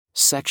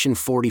Section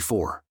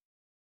 44.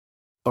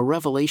 A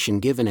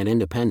revelation given at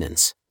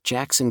Independence,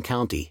 Jackson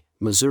County,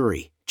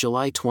 Missouri,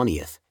 July 20,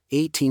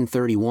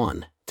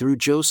 1831, through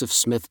Joseph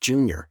Smith,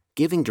 Jr.,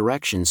 giving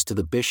directions to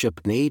the bishop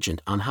and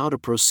agent on how to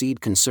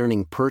proceed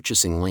concerning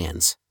purchasing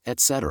lands,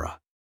 etc.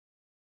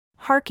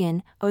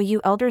 Hearken, O you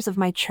elders of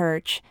my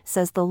church,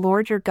 says the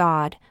Lord your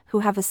God, who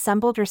have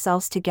assembled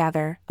yourselves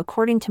together,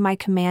 according to my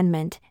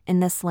commandment,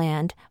 in this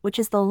land, which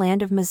is the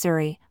land of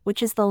Missouri,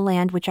 which is the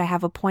land which I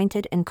have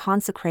appointed and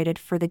consecrated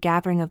for the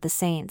gathering of the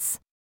saints.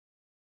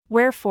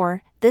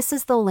 Wherefore, this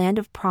is the land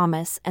of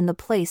promise and the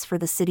place for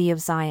the city of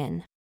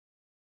Zion.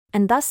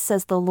 And thus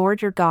says the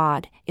Lord your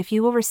God, if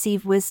you will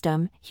receive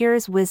wisdom, here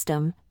is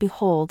wisdom.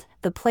 Behold,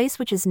 the place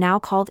which is now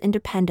called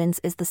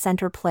Independence is the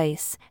center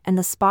place, and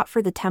the spot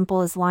for the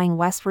temple is lying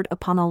westward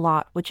upon a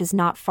lot which is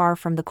not far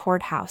from the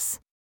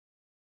courthouse.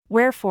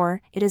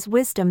 Wherefore, it is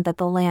wisdom that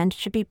the land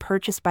should be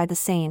purchased by the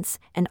saints,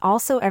 and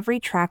also every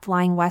tract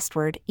lying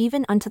westward,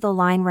 even unto the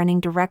line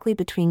running directly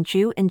between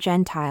Jew and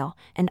Gentile,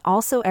 and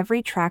also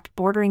every tract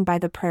bordering by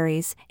the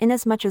prairies,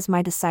 inasmuch as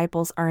my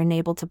disciples are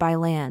enabled to buy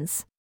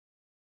lands.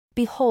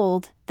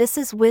 Behold, this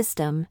is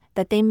wisdom,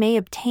 that they may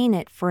obtain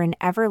it for an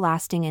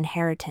everlasting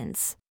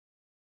inheritance.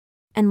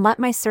 And let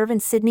my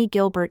servant Sidney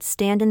Gilbert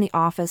stand in the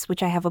office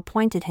which I have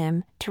appointed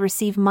him, to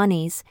receive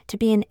monies, to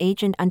be an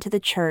agent unto the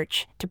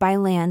church, to buy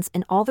lands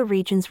in all the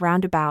regions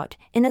round about,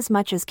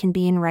 inasmuch as can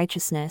be in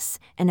righteousness,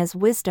 and as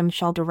wisdom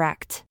shall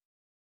direct.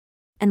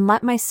 And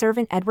let my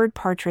servant Edward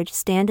Partridge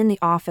stand in the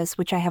office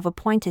which I have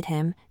appointed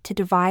him, to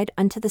divide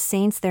unto the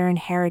saints their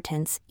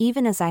inheritance,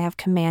 even as I have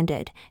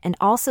commanded, and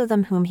also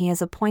them whom he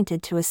has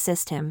appointed to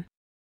assist him.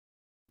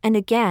 And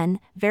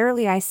again,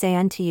 verily I say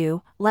unto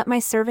you, let my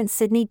servant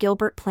Sidney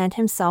Gilbert plant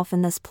himself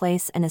in this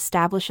place and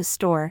establish a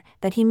store,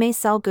 that he may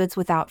sell goods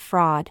without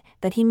fraud,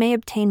 that he may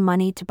obtain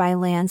money to buy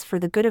lands for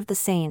the good of the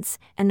saints,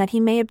 and that he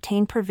may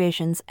obtain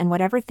provisions and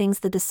whatever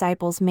things the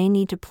disciples may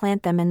need to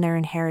plant them in their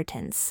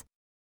inheritance.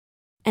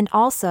 And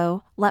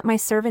also, let my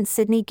servant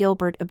Sidney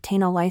Gilbert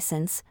obtain a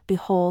license.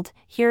 Behold,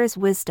 here is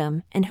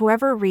wisdom, and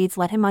whoever reads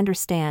let him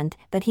understand,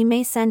 that he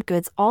may send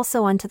goods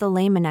also unto the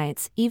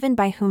Lamanites, even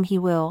by whom he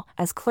will,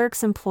 as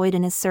clerks employed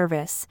in his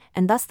service,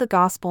 and thus the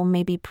gospel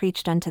may be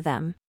preached unto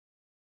them.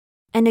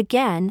 And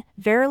again,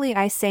 verily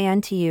I say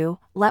unto you,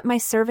 let my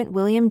servant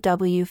William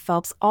W.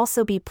 Phelps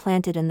also be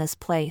planted in this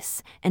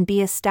place, and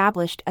be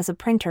established as a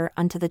printer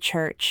unto the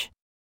church.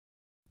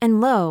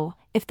 And lo,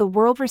 if the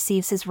world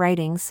receives his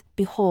writings,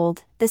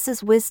 behold, this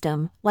is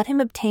wisdom, let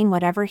him obtain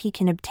whatever he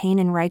can obtain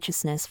in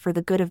righteousness for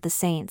the good of the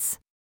saints.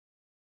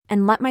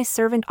 And let my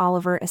servant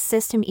Oliver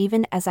assist him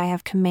even as I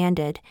have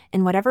commanded,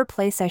 in whatever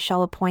place I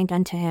shall appoint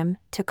unto him,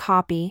 to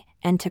copy,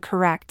 and to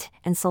correct,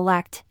 and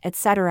select,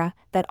 etc.,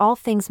 that all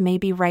things may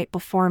be right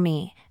before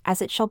me,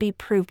 as it shall be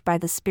proved by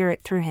the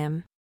Spirit through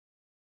him.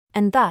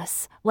 And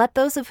thus, let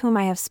those of whom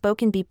I have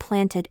spoken be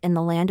planted in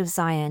the land of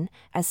Zion,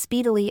 as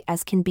speedily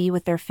as can be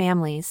with their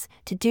families,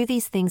 to do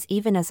these things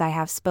even as I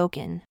have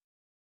spoken.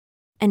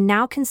 And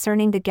now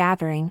concerning the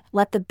gathering,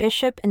 let the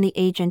bishop and the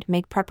agent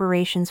make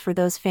preparations for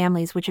those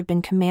families which have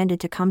been commanded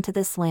to come to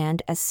this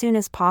land as soon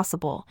as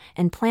possible,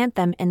 and plant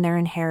them in their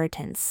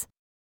inheritance.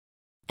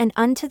 And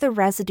unto the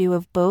residue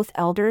of both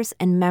elders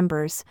and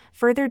members,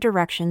 further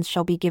directions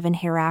shall be given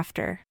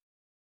hereafter.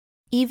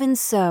 Even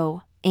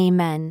so,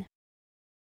 Amen.